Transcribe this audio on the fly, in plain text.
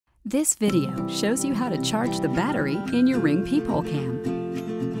This video shows you how to charge the battery in your Ring Peephole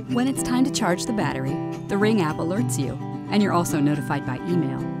Cam. When it's time to charge the battery, the Ring app alerts you, and you're also notified by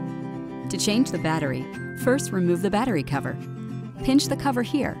email. To change the battery, first remove the battery cover. Pinch the cover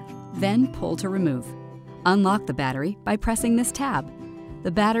here, then pull to remove. Unlock the battery by pressing this tab.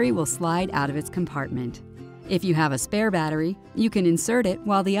 The battery will slide out of its compartment. If you have a spare battery, you can insert it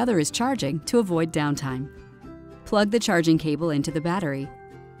while the other is charging to avoid downtime. Plug the charging cable into the battery.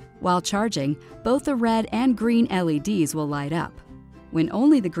 While charging, both the red and green LEDs will light up. When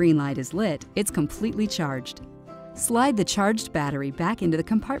only the green light is lit, it's completely charged. Slide the charged battery back into the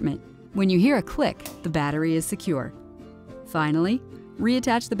compartment. When you hear a click, the battery is secure. Finally,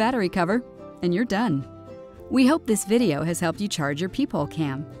 reattach the battery cover, and you're done. We hope this video has helped you charge your Peephole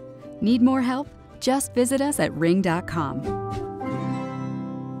Cam. Need more help? Just visit us at ring.com.